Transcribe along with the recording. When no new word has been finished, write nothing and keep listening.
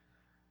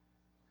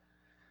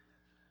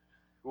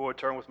Go ahead and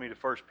turn with me to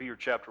 1 Peter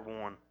chapter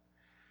 1.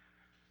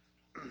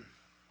 I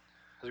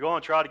was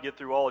going to try to get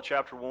through all of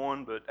chapter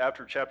 1, but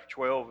after chapter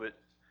 12, it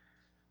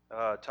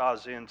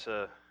ties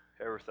into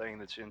everything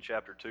that's in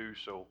chapter 2,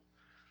 so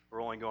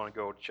we're only going to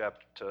go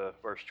to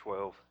verse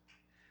 12.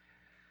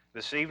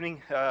 This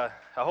evening, I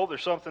hope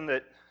there's something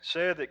that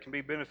said that can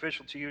be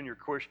beneficial to you in your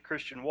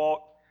Christian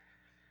walk.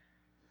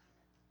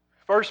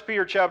 1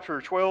 Peter chapter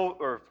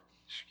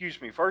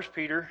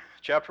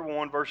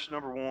 1, verse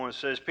number 1, it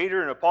says,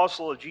 Peter, an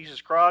apostle of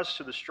Jesus Christ,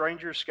 to the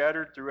strangers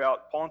scattered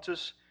throughout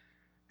Pontus,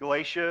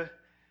 Galatia,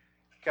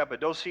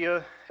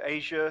 Cappadocia,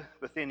 Asia,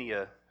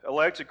 Bithynia,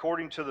 elect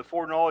according to the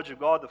foreknowledge of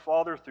God the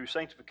Father through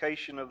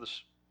sanctification of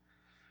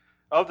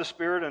the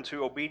Spirit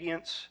unto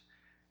obedience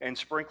and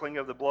sprinkling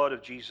of the blood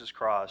of Jesus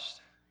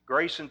Christ.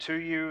 Grace unto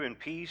you and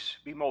peace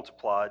be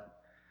multiplied.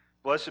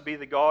 Blessed be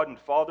the God and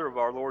Father of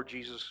our Lord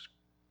Jesus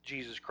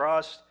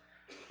Christ,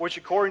 which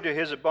according to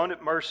his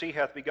abundant mercy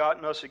hath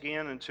begotten us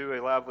again into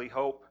a lively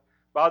hope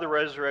by the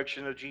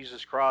resurrection of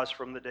Jesus Christ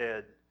from the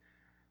dead,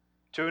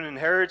 to an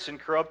inheritance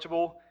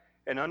incorruptible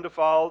and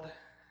undefiled,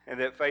 and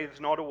that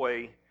fadeth not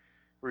away,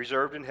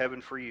 reserved in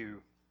heaven for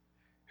you,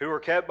 who are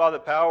kept by the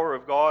power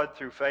of God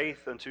through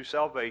faith unto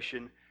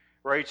salvation,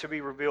 ready to be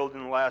revealed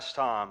in the last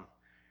time,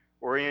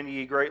 wherein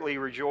ye greatly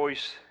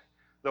rejoice,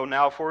 though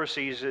now for a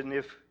season,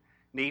 if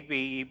need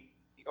be,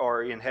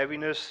 are in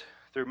heaviness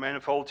through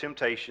manifold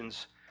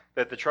temptations,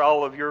 that the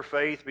trial of your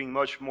faith, being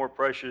much more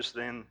precious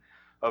than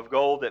of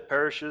gold that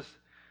perisheth,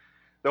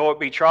 though it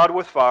be tried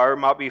with fire,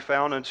 might be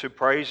found unto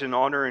praise and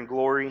honor and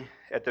glory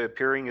at the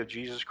appearing of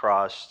Jesus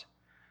Christ,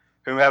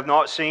 whom have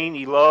not seen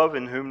ye love,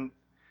 and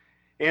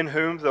in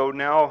whom, though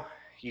now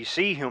ye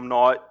see him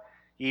not,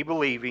 ye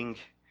believing,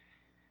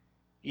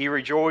 ye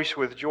rejoice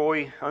with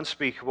joy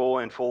unspeakable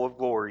and full of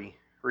glory,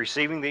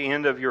 receiving the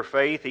end of your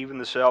faith, even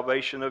the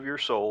salvation of your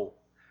soul,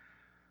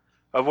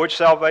 of which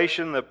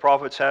salvation the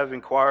prophets have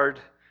inquired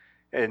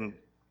and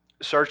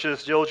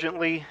searcheth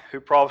diligently, who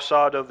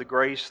prophesied of the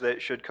grace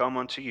that should come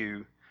unto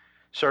you,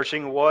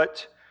 searching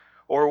what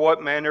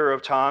manner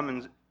of time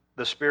and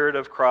the Spirit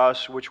of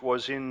Christ which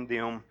was in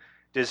them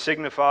did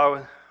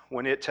signify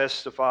when it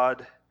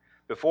testified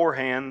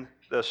beforehand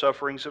the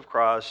sufferings of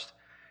Christ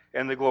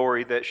and the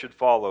glory that should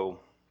follow.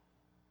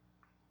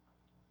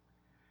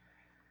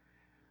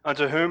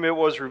 Unto whom it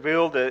was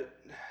revealed that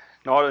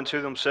not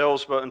unto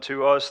themselves but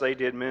unto us they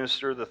did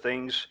minister the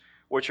things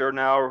which are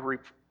now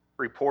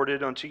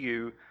reported unto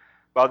you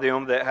by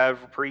them that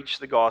have preached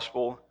the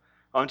gospel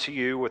unto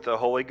you with the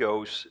Holy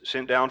Ghost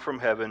sent down from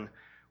heaven,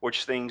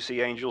 which things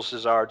the angels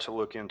desire to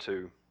look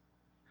into.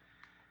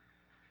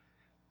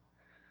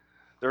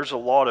 There's a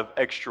lot of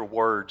extra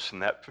words in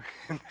that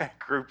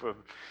group of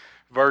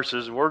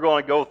verses, and we're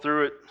going to go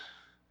through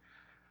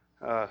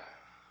it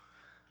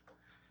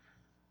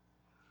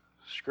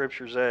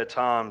scriptures at a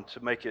time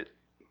to make it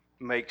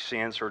make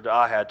sense, or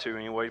I had to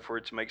anyway, for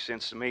it to make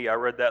sense to me. I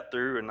read that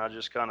through, and I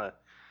just kind of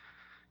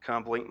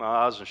blinked my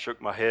eyes and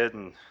shook my head,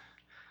 and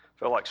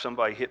felt like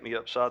somebody hit me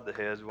upside the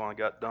head when I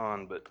got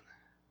done. But it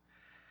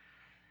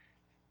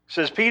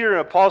says, Peter, an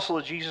apostle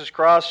of Jesus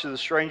Christ, to the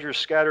strangers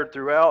scattered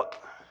throughout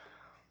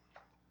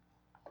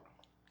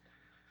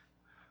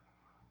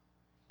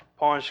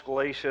Pontus,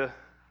 Galatia,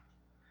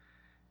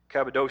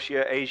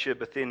 Cappadocia, Asia,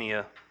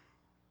 Bithynia.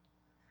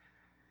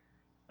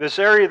 This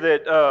area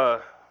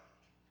that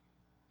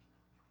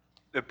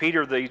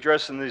Peter, he's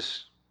addressing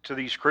this to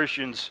these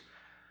Christians,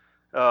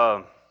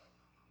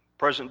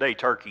 present-day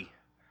Turkey,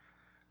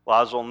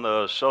 lies on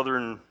the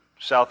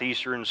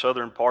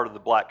southeastern part of the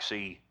Black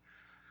Sea.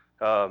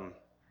 Not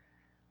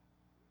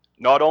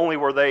only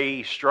were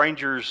they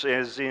strangers,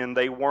 as in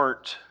they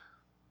weren't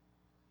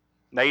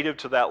native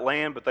to that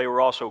land, but they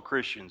were also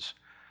Christians.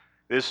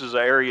 This is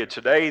an area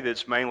today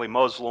that's mainly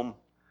Muslim,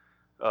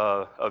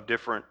 of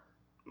different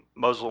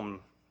Muslim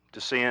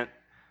descent,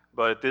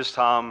 but at this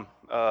time,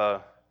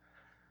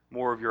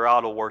 more of your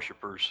idol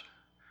worshipers.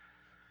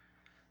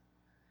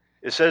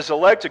 It says,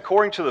 elect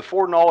according to the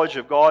foreknowledge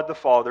of God the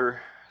Father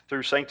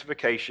through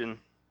sanctification.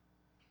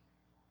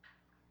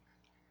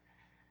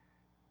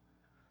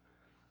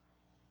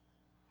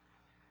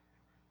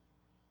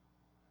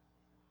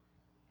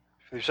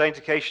 Through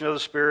sanctification of the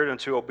Spirit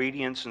unto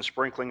obedience and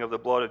sprinkling of the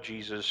blood of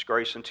Jesus,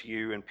 grace unto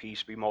you and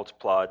peace be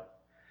multiplied.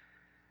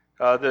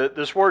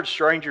 This word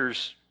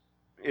strangers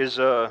is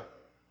a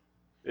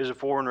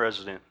foreign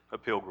resident, a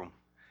pilgrim.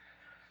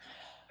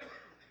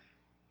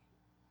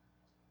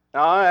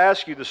 Now I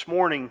ask you this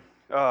morning,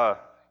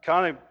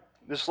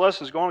 this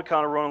lesson is going to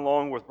kind of run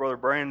along with Brother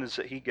Brandon's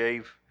that he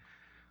gave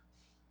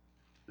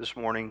this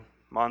morning,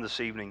 mine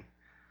this evening.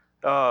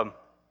 Do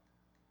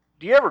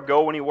you ever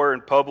go anywhere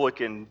in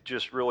public and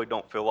just really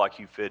don't feel like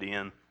you fit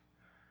in?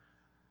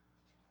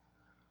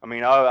 I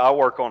mean, I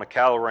work on a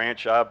cattle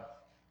ranch. I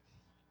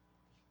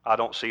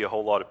don't see a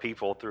whole lot of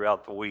people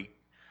throughout the week.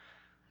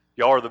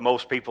 Y'all are the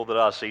most people that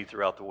I see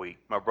throughout the week,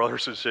 my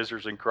brothers and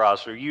sisters in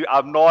Christ. So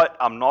I'm not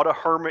a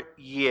hermit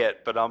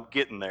yet, but I'm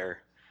getting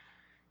there.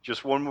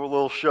 Just one more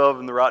little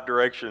shove in the right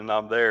direction, and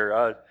I'm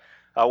there.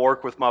 I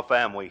work with my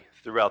family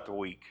throughout the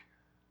week.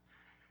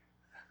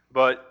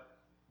 But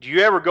do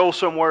you ever go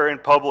somewhere in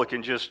public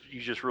and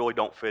you just really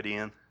don't fit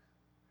in?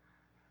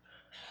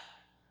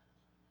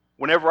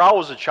 Whenever I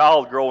was a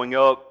child growing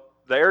up,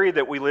 the area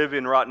that we live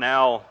in right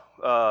now,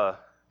 a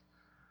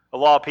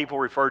lot of people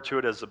refer to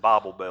it as the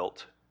Bible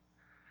Belt.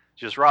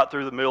 Just right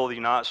through the middle of the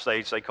United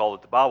States, they call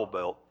it the Bible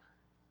Belt.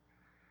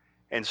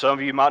 And some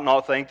of you might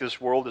not think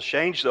this world has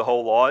changed a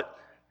whole lot,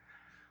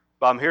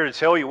 but I'm here to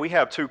tell you we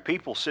have two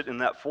people sitting in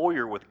that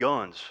foyer with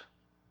guns.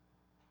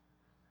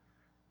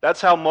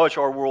 That's how much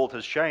our world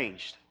has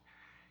changed.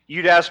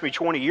 You'd ask me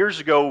 20 years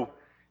ago,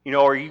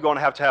 are you going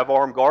to have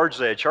armed guards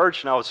at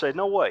church? And I would say,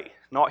 no way,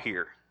 not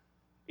here.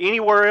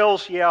 Anywhere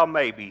else, yeah,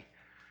 maybe,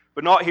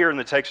 but not here in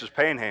the Texas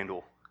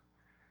Panhandle.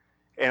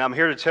 And I'm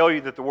here to tell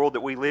you that the world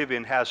that we live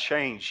in has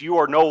changed. You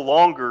are no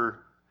longer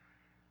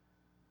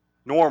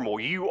normal.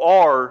 You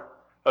are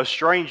a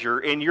stranger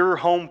in your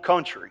home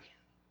country.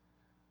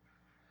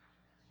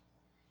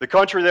 The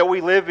country that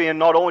we live in,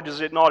 not only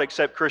does it not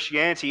accept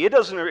Christianity, it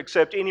doesn't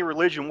accept any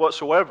religion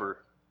whatsoever.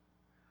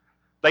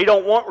 They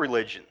don't want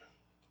religion.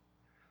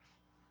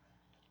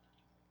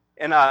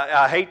 And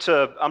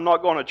I'm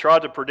not going to try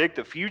to predict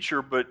the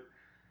future, but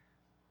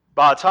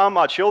by the time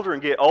my children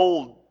get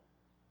old,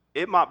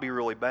 it might be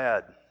really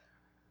bad.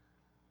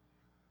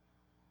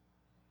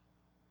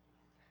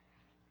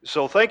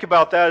 So think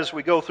about that as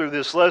we go through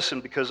this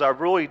lesson, because I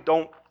really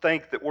don't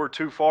think that we're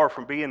too far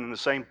from being in the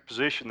same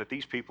position that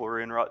these people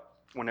are in right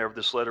whenever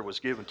this letter was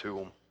given to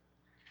them.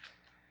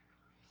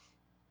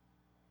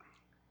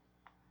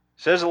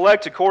 It says,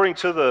 elect according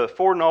to the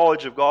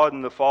foreknowledge of God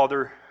and the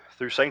Father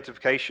through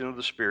sanctification of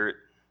the Spirit.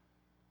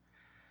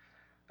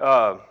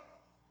 I'm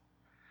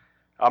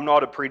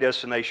not a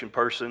predestination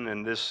person,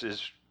 and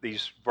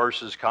these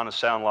verses kind of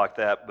sound like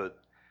that, but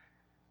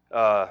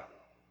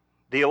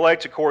the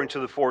elect according to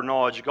the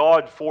foreknowledge,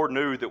 God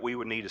foreknew that we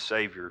would need a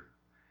Savior,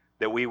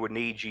 that we would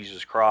need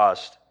Jesus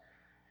Christ.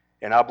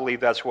 And I believe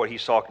that's what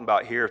he's talking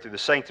about here, through the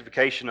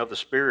sanctification of the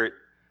Spirit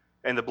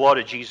and the blood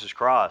of Jesus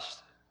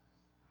Christ.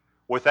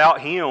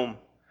 Without him,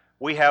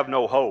 we have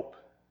no hope.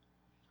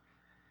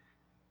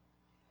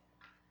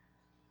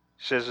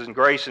 It says, in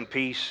grace and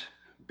peace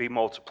be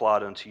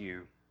multiplied unto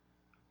you.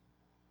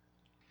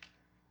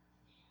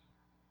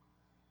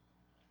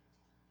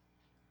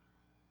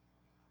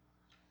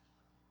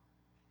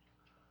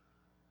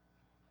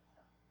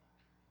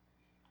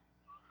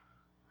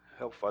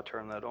 Help if I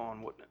turn that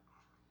on, wouldn't it?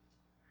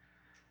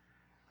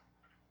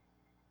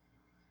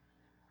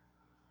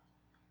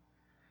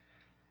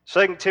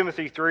 2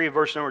 Timothy 3,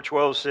 verse number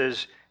 12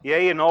 says,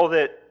 yea, and all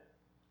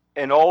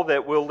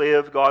that will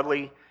live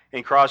godly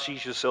in Christ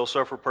Jesus shall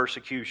suffer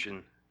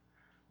persecution.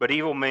 But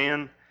evil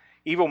men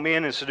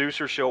and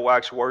seducers shall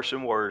wax worse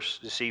and worse,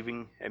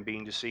 deceiving and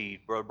being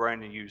deceived. Brother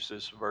Brandon used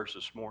this verse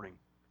this morning.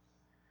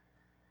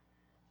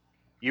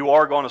 You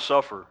are going to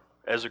suffer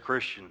as a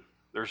Christian.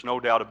 There's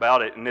no doubt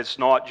about it. And it's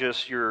not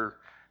just your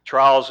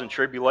trials and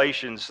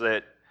tribulations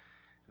that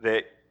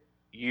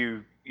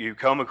you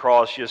come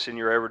across just in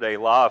your everyday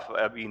life.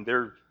 I mean,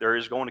 there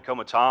is going to come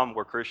a time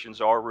where Christians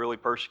are really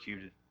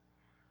persecuted.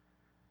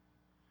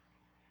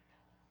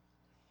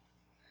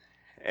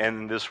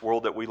 And this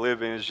world that we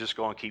live in is just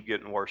going to keep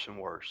getting worse and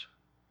worse.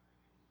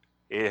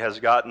 It has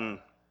gotten,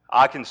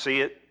 I can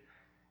see it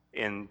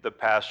in the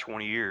past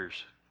 20 years.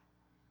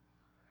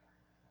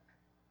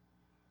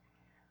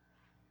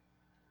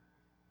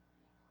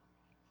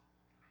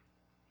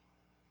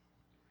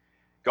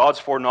 God's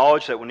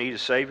foreknowledge that we need a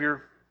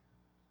Savior,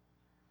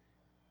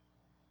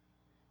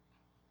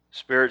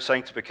 Spirit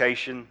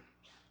sanctification,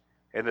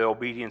 and the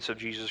obedience of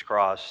Jesus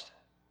Christ.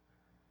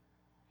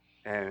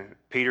 And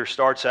Peter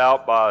starts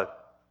out by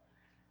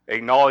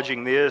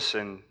acknowledging this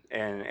and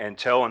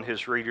telling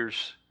his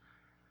readers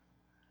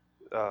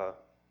that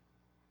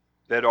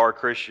are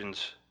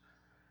Christians.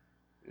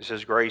 It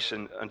says, grace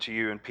unto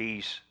you and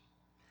peace.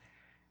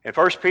 In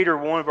 1 Peter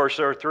 1, verse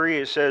 3,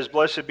 it says,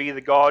 blessed be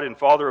the God and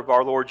Father of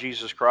our Lord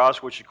Jesus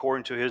Christ, which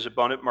according to his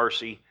abundant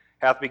mercy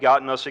hath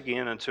begotten us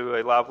again unto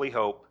a lively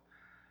hope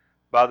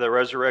by the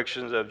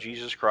resurrection of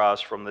Jesus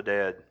Christ from the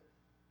dead.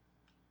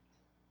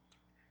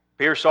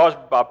 Peter starts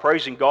by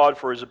praising God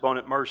for his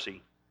abundant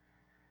mercy.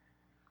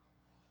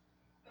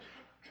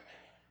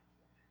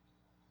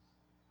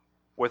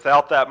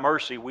 Without that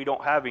mercy, we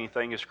don't have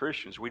anything as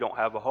Christians. We don't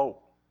have a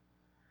hope.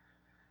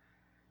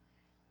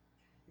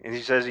 And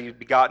he says he's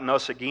begotten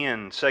us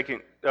again.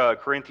 2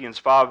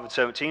 Corinthians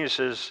 5:17, it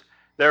says,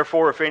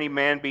 therefore, if any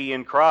man be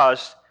in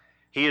Christ,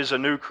 he is a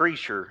new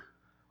creature.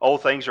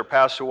 Old things are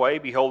passed away.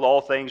 Behold,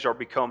 all things are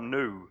become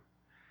new.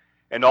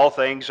 And all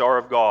things are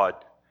of God,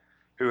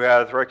 who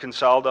hath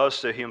reconciled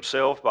us to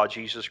himself by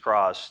Jesus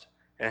Christ,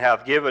 and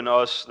hath given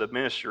us the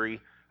ministry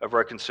of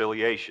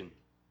reconciliation.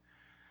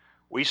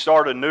 We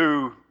start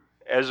anew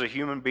as a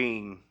human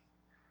being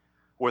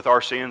with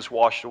our sins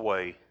washed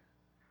away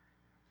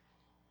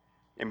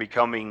and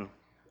becoming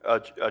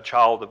a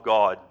child of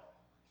God.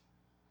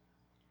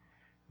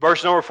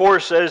 Verse number 4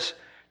 says,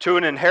 to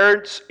an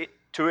inheritance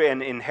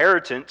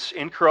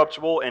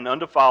incorruptible and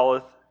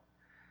undefiled,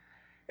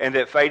 and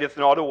that fadeth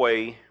not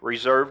away,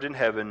 reserved in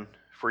heaven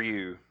for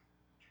you,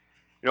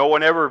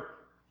 Whenever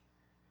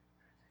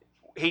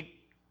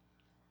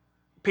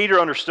Peter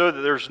understood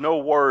that there's no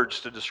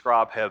words to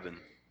describe heaven.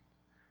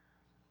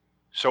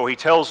 So he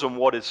tells them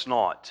what it's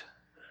not.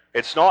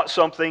 It's not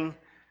something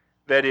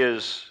that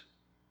is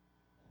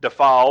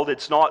defiled.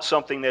 It's not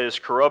something that is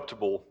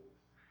corruptible.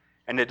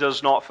 And it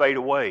does not fade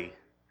away.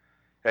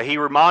 He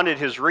reminded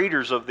his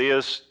readers of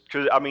this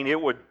because,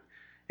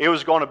 it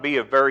was going to be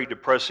a very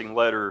depressing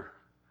letter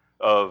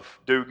of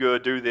do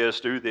good, do this,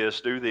 do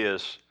this, do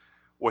this,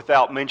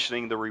 without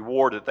mentioning the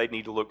reward that they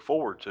need to look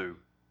forward to.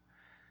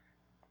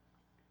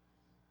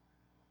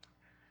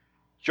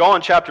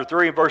 John chapter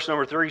 3 and verse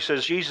number 3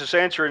 says, Jesus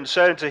answered and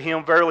said unto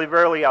him, Verily,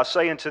 verily, I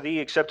say unto thee,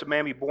 except a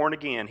man be born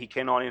again, he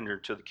cannot enter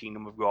into the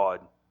kingdom of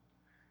God.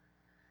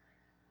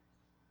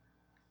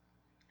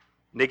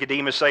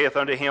 Nicodemus saith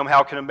unto him,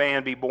 How can a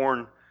man be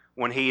born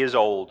when he is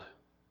old?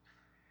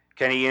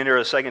 Can he enter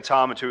a second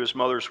time into his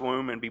mother's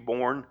womb and be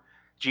born?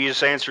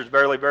 Jesus answered,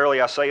 Verily,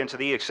 verily, I say unto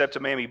thee, except a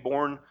man be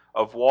born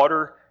of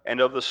water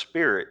and of the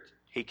Spirit,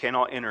 he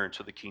cannot enter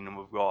into the kingdom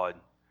of God.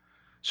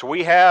 So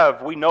we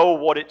know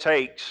what it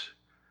takes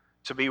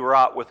to be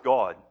right with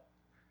God,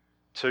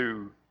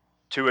 to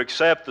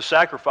accept the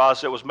sacrifice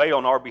that was made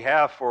on our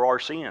behalf for our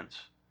sins.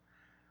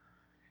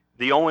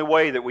 The only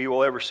way that we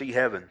will ever see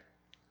heaven.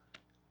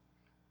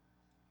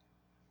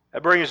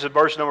 That brings us to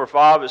verse number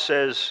 5. It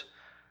says,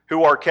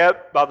 Who are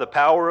kept by the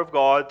power of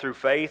God through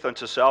faith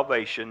unto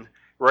salvation,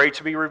 ready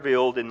to be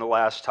revealed in the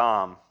last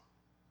time.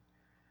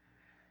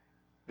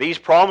 These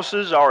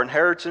promises, our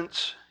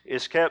inheritance,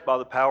 is kept by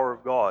the power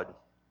of God.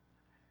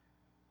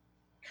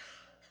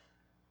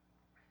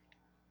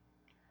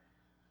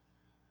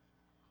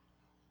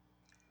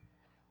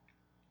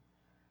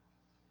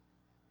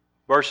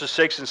 Verses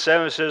 6 and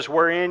 7 says,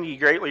 Wherein ye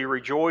greatly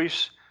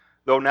rejoice,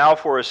 though now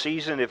for a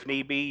season, if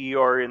need be, ye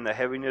are in the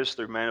heaviness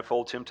through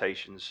manifold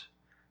temptations,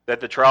 that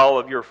the trial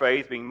of your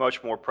faith, being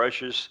much more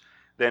precious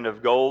than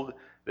of gold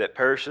that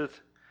perisheth,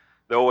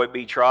 though it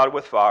be tried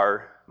with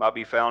fire, might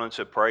be found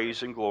unto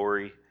praise and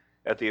glory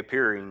at the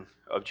appearing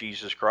of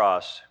Jesus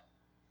Christ.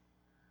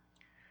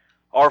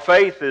 Our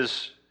faith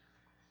is,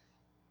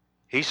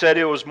 he said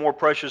it was more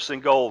precious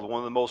than gold, one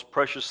of the most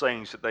precious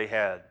things that they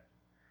had.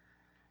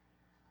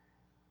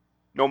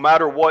 No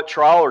matter what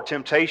trial or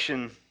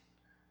temptation,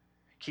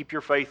 keep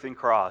your faith in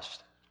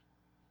Christ.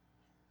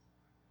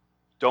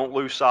 Don't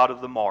lose sight of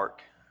the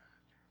mark.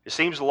 It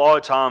seems a lot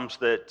of times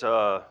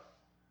that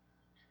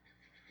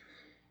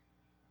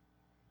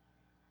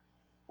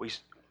we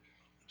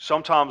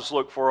sometimes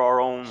look to our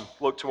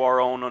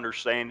own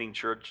understanding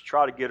to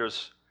try to get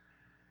us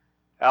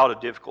out of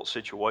difficult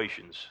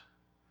situations.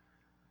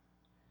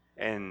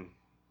 And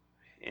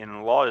in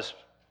a lot of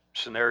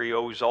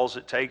scenarios, all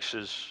it takes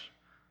is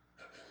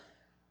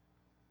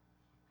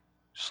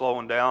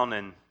slowing down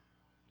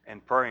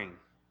and praying,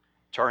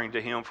 turning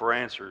to Him for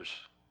answers,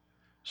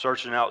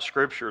 searching out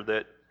Scripture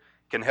that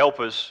can help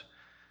us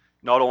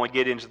not only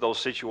get into those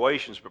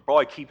situations, but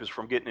probably keep us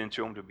from getting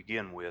into them to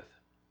begin with.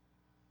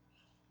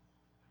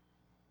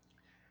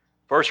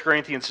 1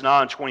 Corinthians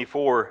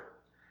 9:24,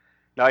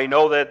 Now ye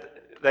know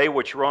that they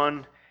which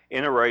run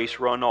in a race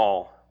run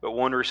all, but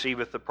one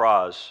receiveth the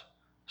prize.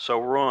 So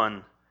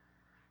run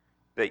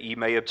that ye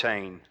may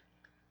obtain.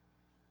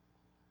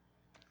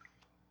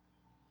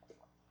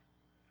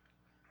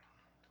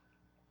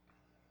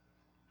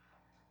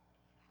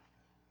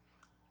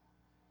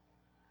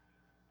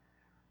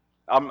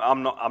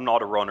 I'm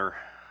not a runner.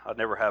 I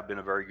never have been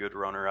a very good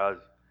runner.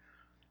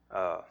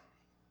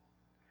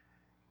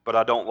 But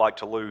I don't like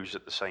to lose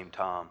at the same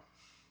time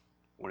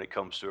when it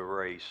comes to a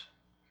race.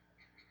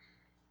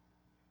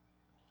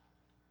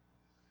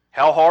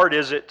 How hard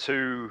is it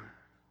to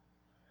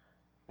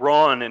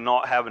run and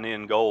not have an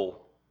end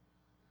goal?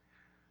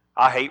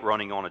 I hate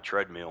running on a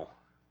treadmill.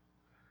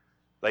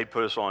 They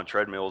put us on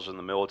treadmills in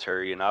the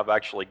military, and I've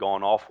actually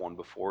gone off one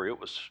before. It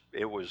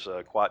was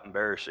quite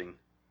embarrassing.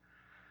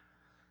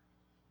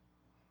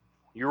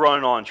 You're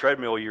running on a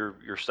treadmill,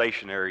 you're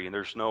stationary, and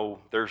there's no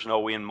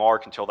end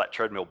mark until that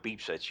treadmill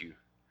beeps at you.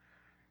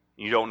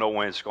 You don't know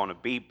when it's going to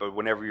beep, but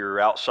whenever you're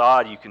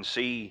outside, you can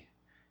see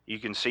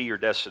your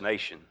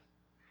destination.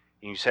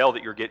 And you tell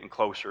that you're getting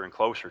closer and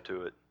closer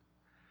to it.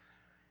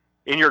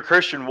 In your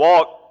Christian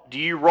walk, do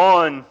you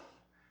run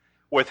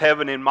with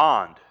heaven in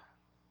mind?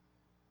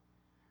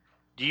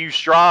 Do you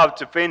strive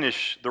to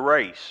finish the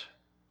race?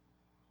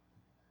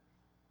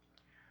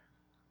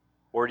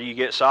 Or do you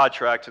get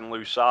sidetracked and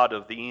lose sight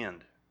of the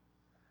end?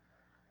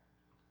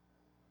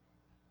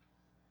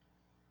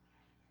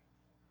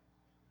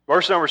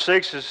 Verse number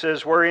 6, it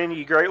says, Wherein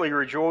ye greatly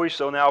rejoice,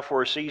 though now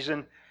for a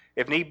season,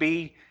 if need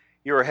be,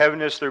 you are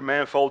heaviness through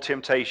manifold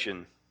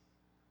temptation.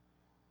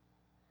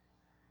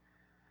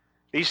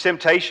 These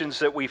temptations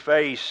that we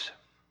face,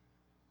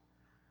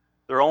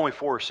 they're only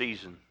for a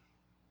season.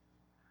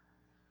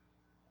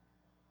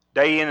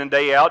 Day in and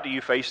day out, do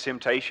you face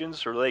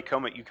temptations, or do they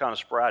come at you kind of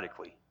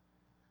sporadically?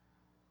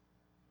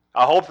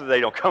 I hope that they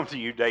don't come to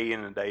you day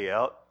in and day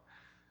out.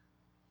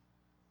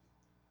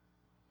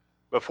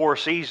 But for a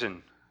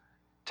season,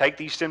 take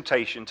these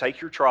temptations,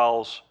 take your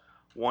trials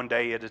one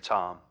day at a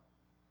time,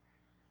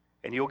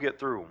 and you'll get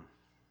through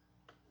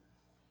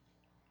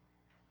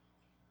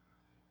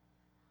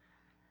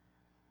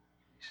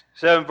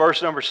them.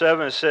 Verse number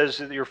 7, it says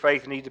that your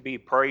faith needs to be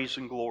praise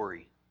and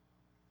glory.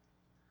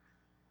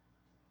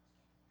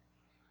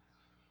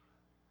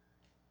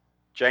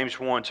 James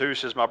 1:2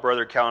 says, my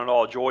brother, count it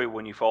all joy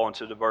when you fall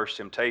into diverse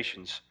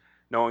temptations,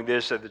 knowing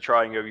this, that the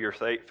trying of your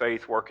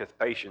faith worketh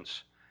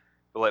patience.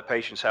 But let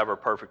patience have her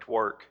perfect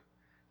work,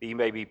 that ye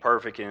may be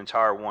perfect and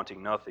entire,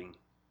 wanting nothing.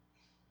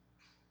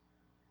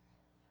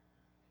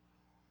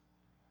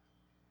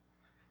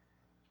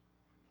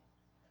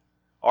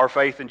 Our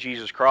faith in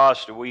Jesus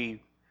Christ, do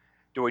we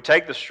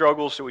take the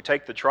struggles, do we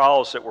take the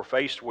trials that we're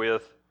faced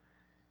with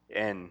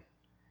and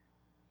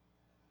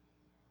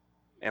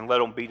let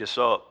them beat us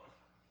up?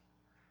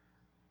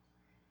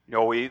 You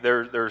know,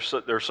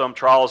 there's some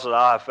trials that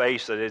I have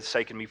faced that it's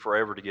taken me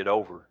forever to get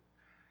over.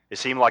 It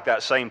seemed like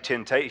that same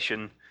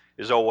temptation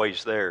is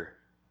always there.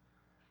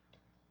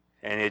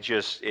 And it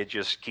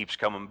just keeps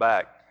coming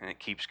back, and it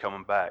keeps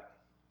coming back.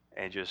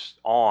 And just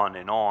on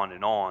and on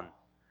and on.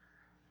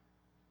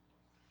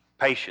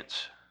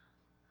 Patience.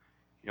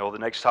 You know, the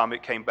next time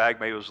it came back,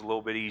 maybe it was a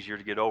little bit easier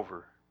to get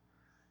over.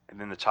 And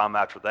then the time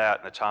after that,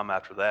 and the time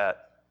after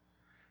that.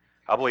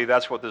 I believe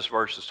that's what this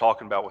verse is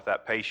talking about with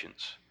that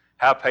patience.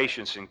 Have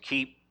patience and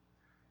keep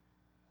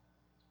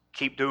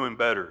doing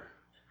better.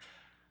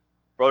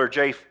 Brother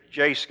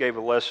Jace gave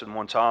a lesson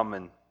one time,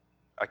 and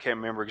I can't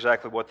remember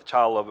exactly what the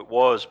title of it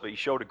was, but he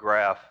showed a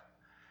graph.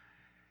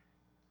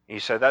 He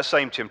said that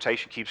same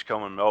temptation keeps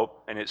coming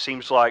up, and it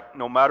seems like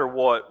no matter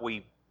what,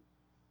 we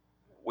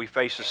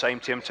face the same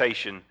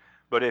temptation.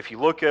 But if you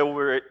look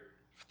over it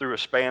through a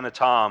span of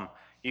time,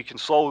 you can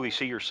slowly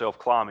see yourself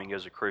climbing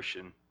as a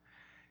Christian.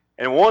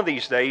 And one of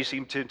these days,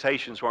 these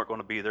temptations aren't going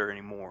to be there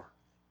anymore.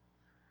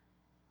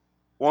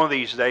 One of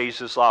these days,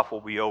 this life will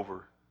be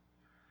over.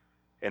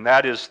 And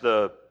that is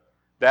the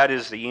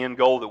end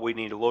goal that we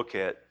need to look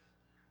at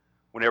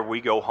whenever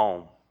we go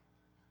home.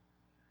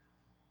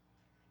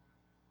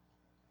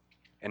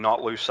 And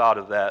not lose sight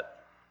of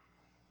that.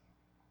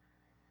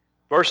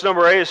 Verse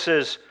number 8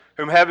 says,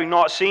 whom having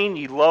not seen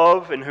ye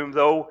love, and whom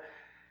though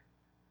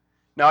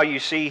now you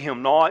see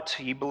him not,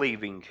 ye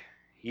believing,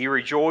 ye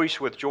rejoice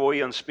with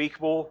joy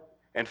unspeakable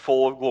and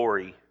full of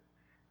glory,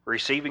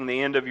 receiving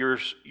the end of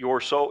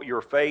your soul,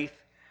 your faith,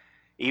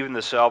 even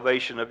the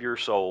salvation of your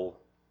soul.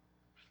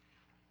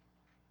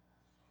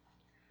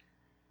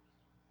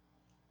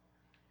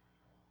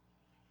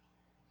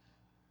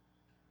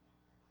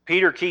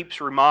 Peter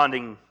keeps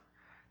reminding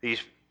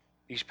these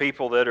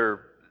people that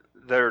are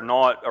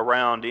not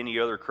around any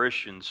other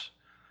Christians,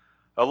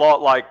 a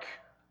lot like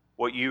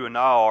what you and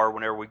I are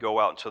whenever we go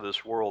out into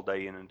this world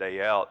day in and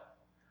day out.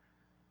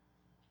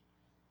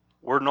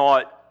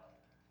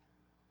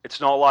 It's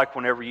not like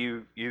whenever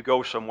you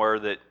go somewhere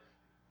that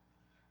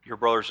your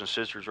brothers and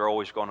sisters are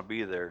always going to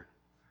be there.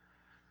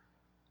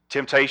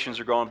 Temptations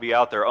are going to be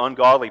out there.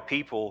 Ungodly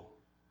people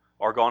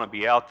are going to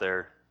be out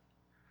there.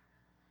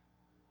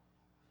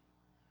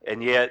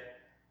 And yet,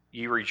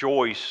 you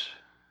rejoice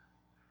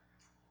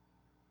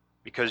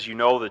because you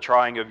know the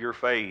trying of your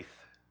faith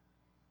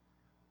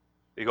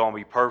is going to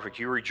be perfect.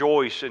 You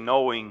rejoice in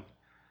knowing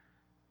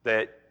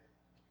that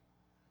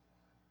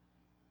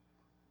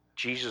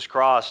Jesus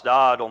Christ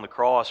died on the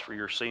cross for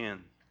your sin.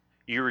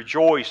 You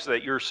rejoice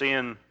that your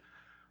sin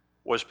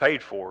was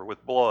paid for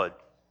with blood.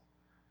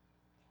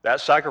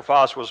 That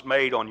sacrifice was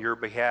made on your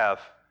behalf.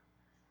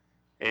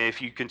 And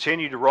if you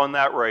continue to run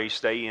that race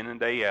day in and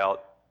day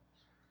out,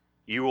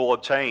 you will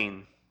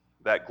obtain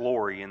that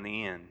glory in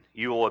the end.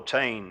 You will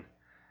obtain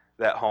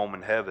that home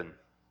in heaven.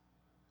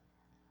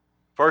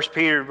 1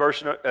 Peter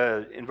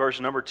in verse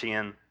number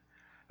 10,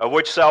 of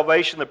which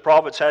salvation the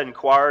prophets had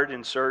inquired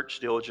and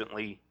searched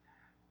diligently,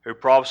 who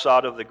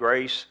prophesied of the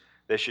grace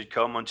that should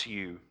come unto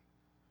you.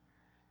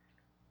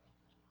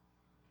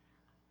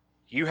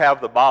 You have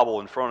the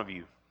Bible in front of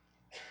you.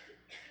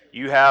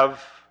 You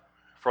have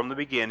from the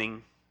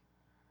beginning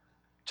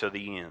to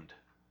the end.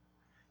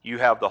 You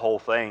have the whole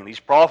thing. These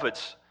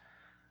prophets,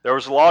 there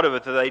was a lot of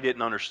it that they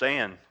didn't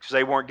understand because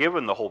they weren't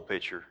given the whole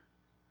picture.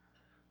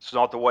 It's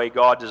not the way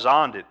God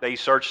designed it. They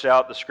searched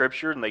out the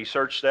Scripture and they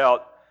searched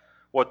out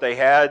what they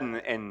had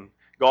and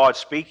God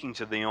speaking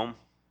to them.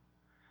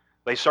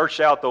 They searched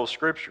out those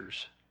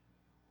Scriptures.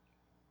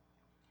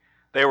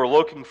 They were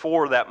looking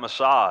for that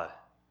Messiah,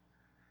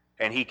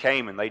 and He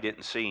came and they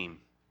didn't see Him.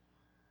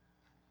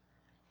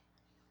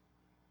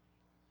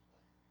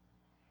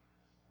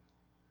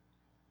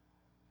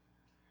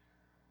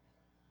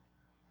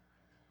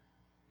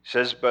 It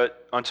says,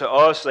 but unto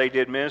us they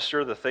did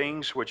minister the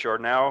things which are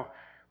now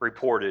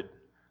reported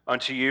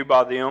unto you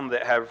by them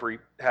that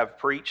have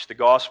preached the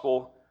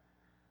gospel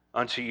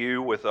unto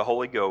you with the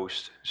Holy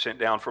Ghost sent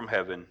down from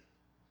heaven.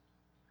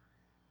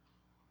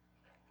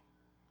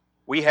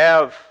 We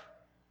have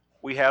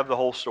the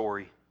whole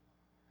story.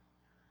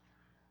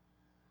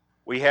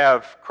 We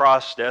have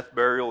Christ's death,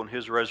 burial, and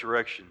His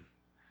resurrection.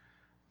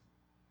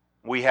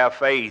 We have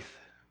faith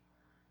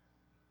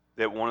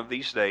that one of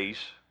these days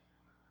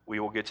we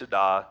will get to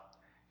die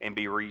and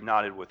be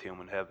reunited with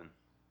Him in heaven.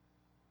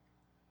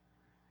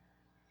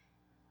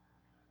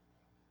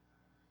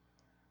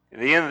 At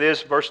the end of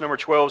this, verse number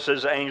 12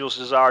 says, the angels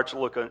desire to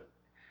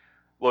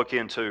look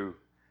into.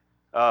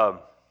 I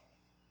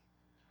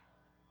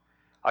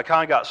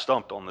kind of got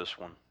stumped on this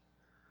one.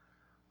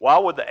 Why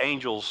would the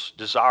angels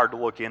desire to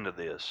look into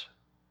this?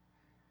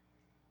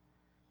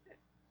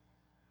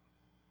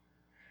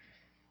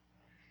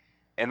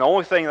 And the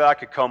only thing that I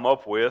could come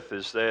up with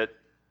is that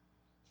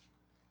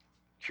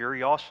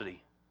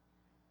curiosity,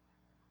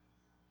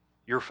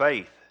 your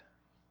faith.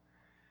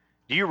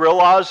 Do you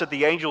realize that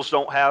the angels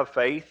don't have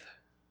faith?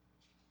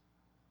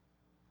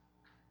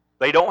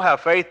 They don't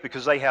have faith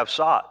because they have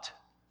sight.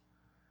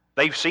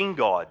 They've seen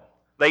God.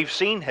 They've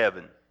seen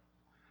heaven.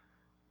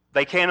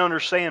 They can't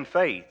understand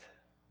faith.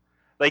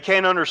 They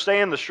can't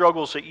understand the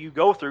struggles that you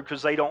go through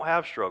because they don't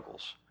have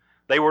struggles.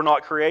 They were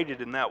not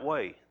created in that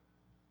way.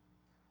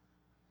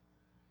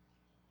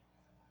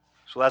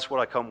 So that's what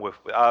I come with.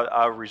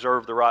 I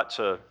reserve the right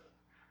to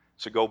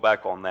go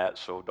back on that,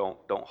 so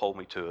don't hold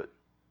me to it.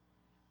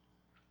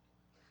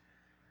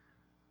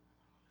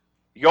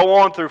 You go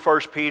on through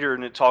 1 Peter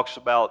and it talks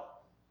about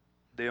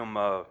them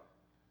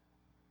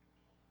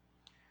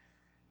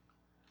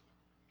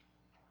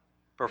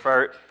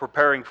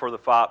preparing for the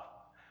fight,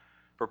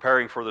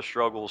 preparing for the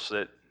struggles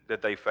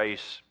that they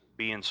face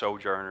being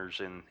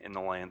sojourners in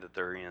the land that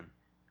they're in.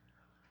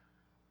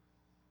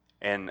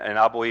 And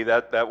I believe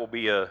that will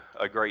be a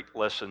great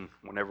lesson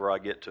whenever I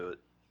get to it.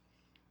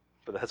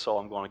 But that's all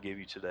I'm going to give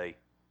you today.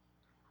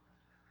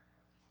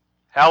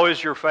 How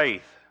is your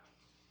faith?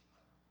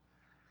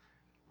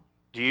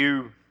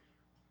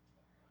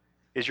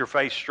 Is your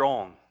faith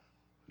strong?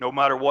 No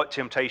matter what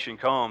temptation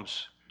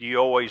comes, do you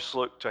always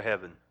look to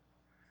heaven?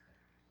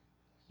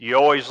 You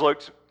always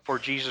look for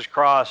Jesus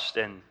Christ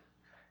and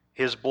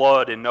His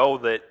blood and know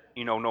that,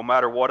 no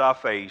matter what I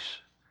face,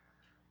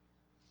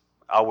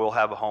 I will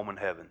have a home in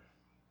heaven.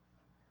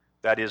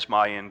 That is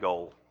my end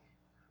goal.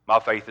 My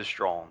faith is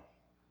strong.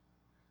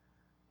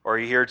 Or are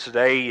you here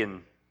today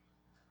and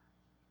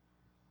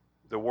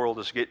the world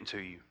is getting to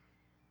you?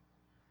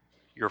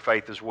 Your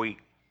faith is weak.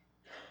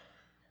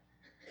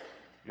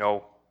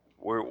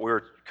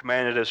 We're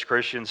commanded as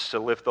Christians to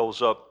lift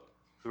those up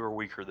who are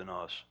weaker than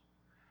us.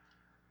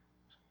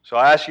 So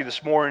I ask you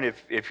this morning,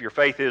 if your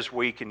faith is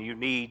weak and you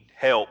need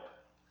help,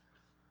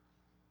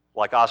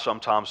 like I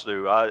sometimes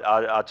do.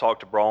 I talk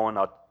to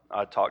Browan,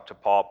 I talk to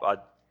Pop.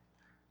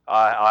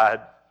 I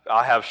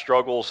have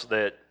struggles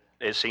that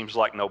it seems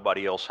like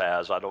nobody else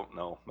has. I don't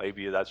know.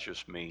 Maybe that's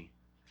just me.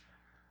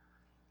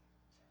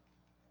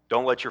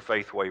 Don't let your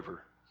faith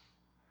waver.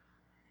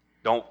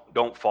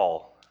 Don't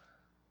fall.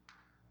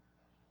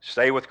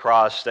 Stay with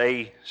Christ.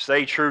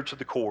 Stay true to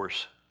the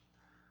course.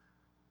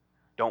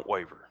 Don't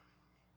waver.